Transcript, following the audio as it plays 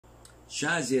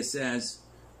Shazia says,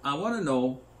 I want to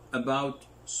know about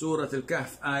Surah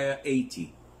Kahf, ayah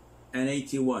 80 and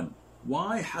 81.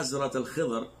 Why Hazrat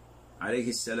al-Khidr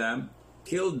alayhi salam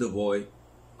killed the boy?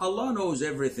 Allah knows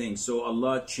everything, so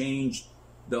Allah changed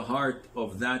the heart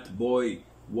of that boy.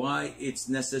 Why it's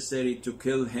necessary to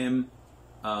kill him?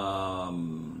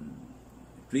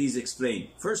 Please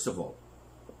explain. First of all,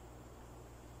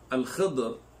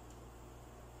 Al-Khidr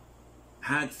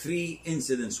had 3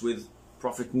 incidents with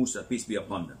Prophet Musa, peace be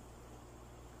upon them.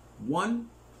 One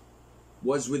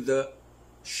was with the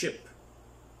ship,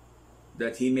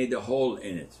 that he made a hole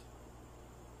in it.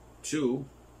 2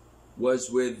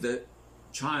 was with the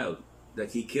child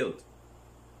that he killed.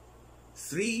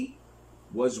 3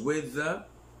 was with the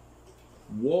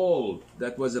wall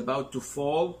that was about to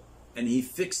fall, and he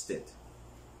fixed it.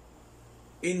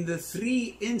 In the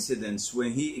 3 incidents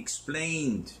when he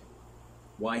explained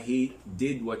why he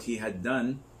did what he had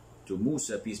done to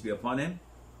Musa, peace be upon him,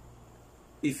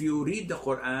 if you read the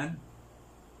Quran,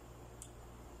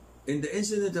 in the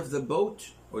incident of the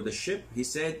boat or the ship, he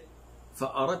said,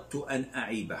 فَأَرَدْتُ أَنْ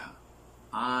أَعِيبَهَا,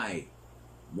 I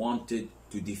wanted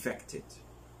to defect it.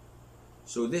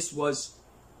 So this was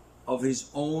of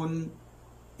his own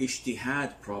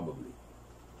ijtihad probably.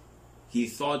 He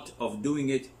thought of doing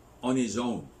it on his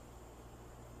own.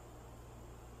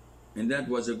 And that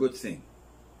was a good thing,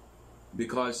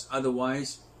 because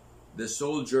otherwise the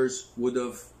soldiers would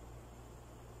have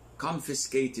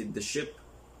confiscated the ship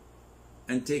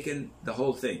and taken the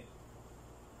whole thing.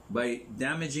 By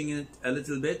damaging it a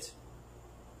little bit,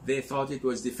 they thought it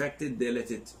was defected, they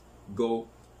let it go,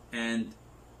 and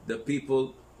the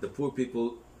people, the poor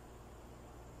people,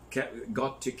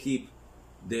 got to keep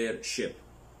their ship.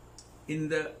 In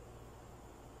the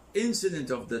incident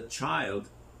of the child,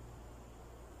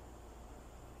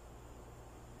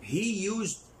 he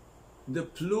used the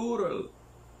plural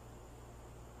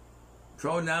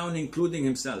pronoun including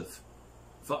himself.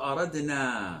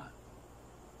 فَأَرَدْنَا,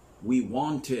 we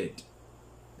wanted.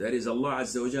 That is Allah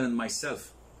Azza wa Jalla and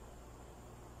myself.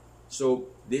 So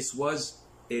this was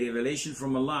a revelation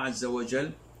from Allah Azza wa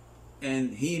Jalla,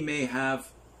 and he may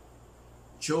have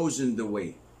chosen the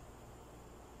way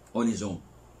on his own,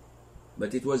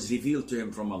 but it was revealed to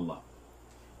him from Allah.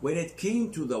 When it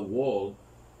came to the wall,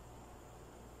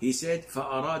 he said,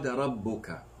 فَأَرَادَ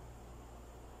رَبُّكَ.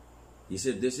 He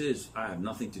said, I have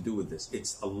nothing to do with this.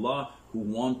 It's Allah who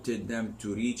wanted them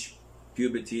to reach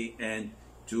puberty and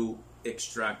to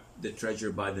extract the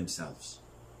treasure by themselves.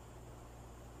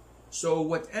 So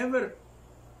whatever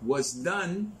was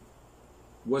done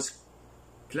was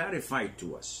clarified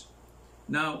to us.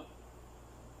 Now,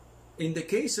 in the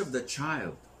case of the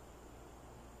child,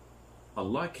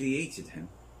 Allah created him,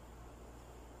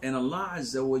 and Allah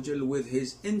Azza wa Jal, with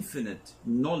his infinite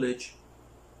knowledge,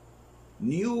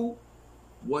 knew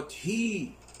what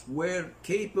he were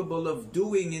capable of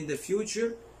doing in the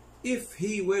future if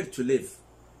he were to live.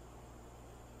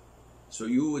 So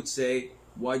you would say,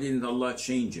 why didn't Allah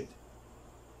change it?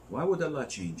 Why would Allah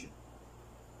change it?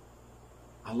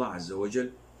 Allah Azza wa Jal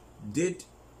did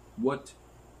what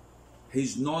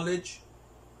his knowledge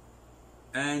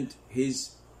and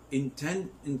his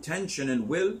intention and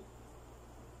will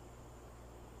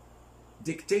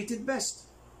dictated best.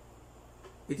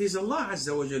 It is Allah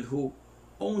Azza wa Jal who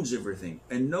owns everything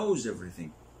and knows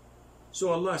everything. So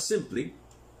Allah simply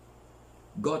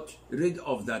got rid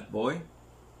of that boy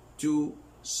to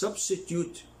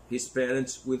substitute his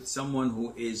parents with someone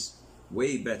who is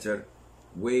way better,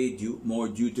 way more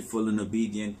dutiful and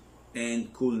obedient,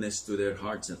 and coolness to their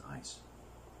hearts and eyes.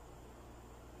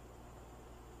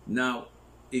 Now,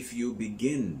 if you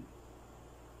begin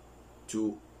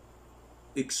to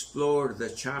explore the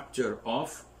chapter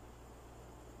of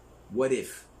what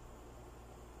if,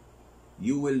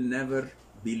 you will never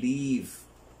believe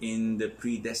in the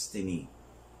predestiny,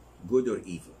 good or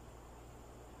evil.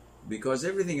 Because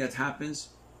everything that happens,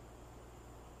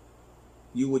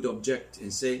 you would object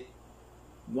and say,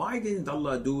 why didn't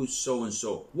Allah do so and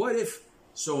so? What if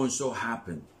so and so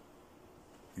happened?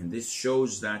 And this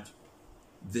shows that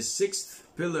the 6th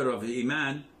pillar of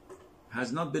Iman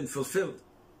has not been fulfilled.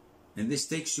 And this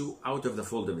takes you out of the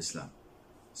fold of Islam.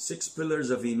 6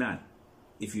 pillars of Iman.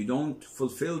 If you don't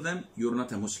fulfill them, you're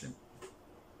not a Muslim.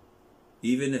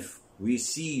 Even if we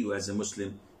see you as a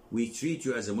Muslim, we treat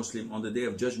you as a Muslim, on the Day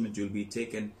of Judgment you'll be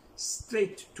taken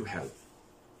straight to hell.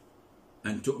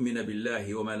 أن تؤمن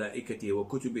بالله وملائكته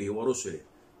وكتبه ورسله,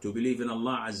 to believe in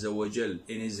Allah Azza wa Jal,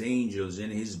 in His angels, in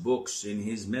His books, in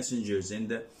His messengers, in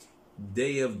the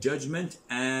Day of Judgment,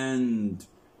 and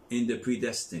in the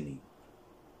predestiny,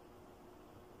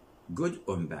 good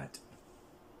or bad.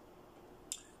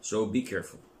 So be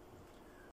careful.